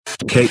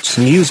Kate's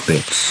News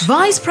Bits.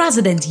 Vice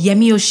President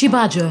Yemi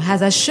Osinbajo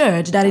has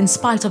assured that in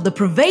spite of the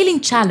prevailing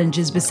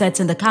challenges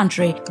besetting the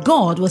country,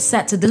 God was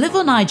set to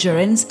deliver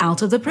Nigerians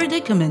out of the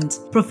predicament.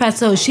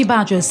 Professor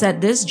Osinbajo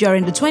said this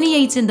during the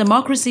 2018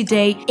 Democracy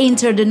Day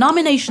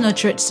interdenominational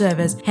church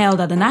service held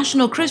at the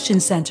National Christian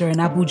Center in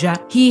Abuja.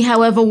 He,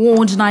 however,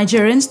 warned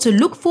Nigerians to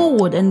look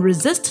forward and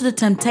resist the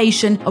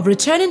temptation of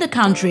returning the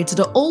country to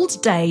the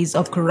old days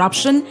of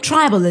corruption,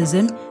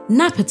 tribalism,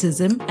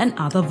 nepotism, and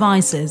other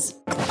vices.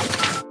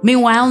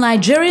 Meanwhile,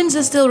 Nigerians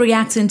are still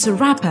reacting to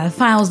rapper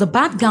Falz the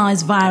Bad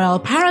Guy's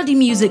viral parody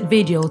music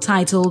video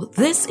titled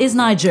 "This Is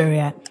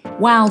Nigeria."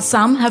 While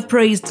some have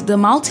praised the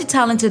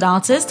multi-talented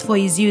artist for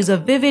his use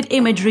of vivid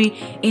imagery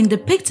in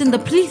depicting the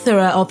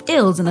plethora of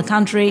ills in the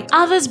country,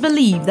 others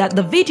believe that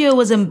the video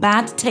was in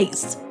bad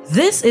taste.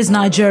 "This Is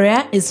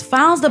Nigeria" is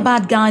Falz the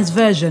Bad Guy's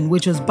version,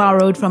 which was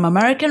borrowed from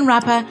American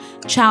rapper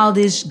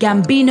Childish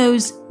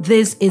Gambino's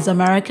 "This Is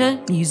America"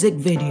 music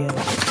video.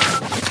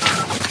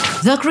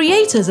 The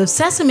creators of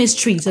Sesame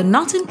Street are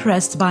not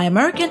impressed by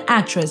American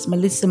actress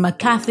Melissa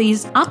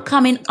McCarthy's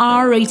upcoming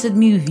R-rated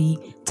movie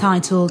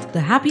titled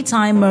The Happy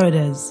Time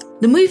Murders.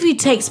 The movie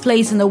takes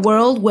place in a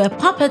world where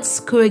puppets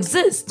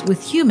coexist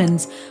with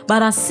humans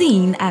but are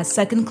seen as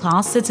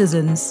second-class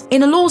citizens.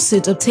 In a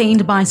lawsuit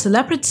obtained by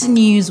celebrity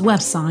news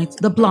website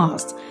The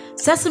Blast,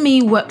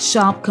 Sesame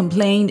Workshop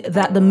complained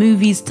that the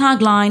movie's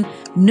tagline,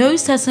 "No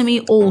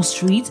Sesame All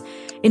Street,"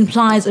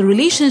 implies a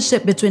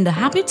relationship between the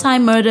Happy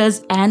Time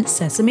Murders and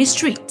Sesame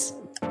Street.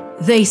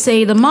 They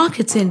say the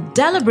marketing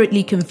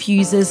deliberately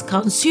confuses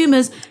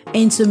consumers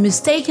into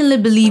mistakenly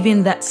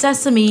believing that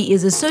Sesame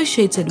is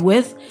associated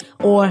with,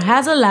 or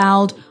has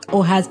allowed,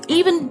 or has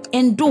even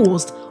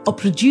endorsed or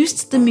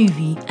produced the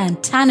movie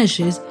and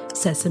tarnishes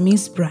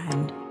Sesame's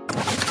brand.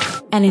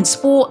 And in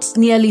sports,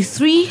 nearly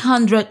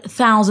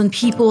 300,000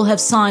 people have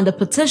signed a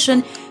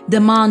petition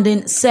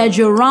demanding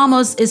Sergio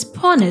Ramos is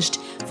punished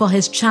for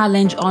his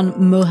challenge on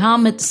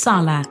Mohamed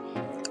Salah.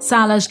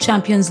 Salah's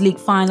Champions League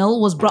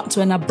final was brought to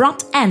an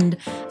abrupt end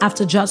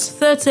after just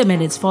 30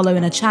 minutes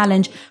following a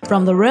challenge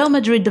from the Real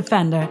Madrid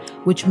defender,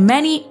 which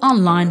many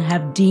online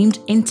have deemed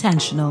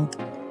intentional.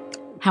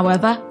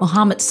 However,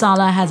 Mohamed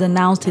Salah has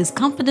announced he's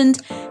confident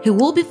he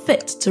will be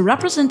fit to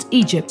represent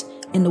Egypt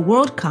in the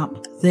World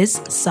Cup this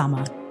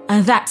summer.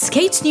 And that's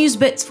Kate's News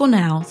Bits for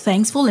now.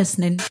 Thanks for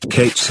listening.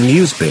 Kate's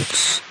News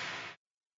Bits.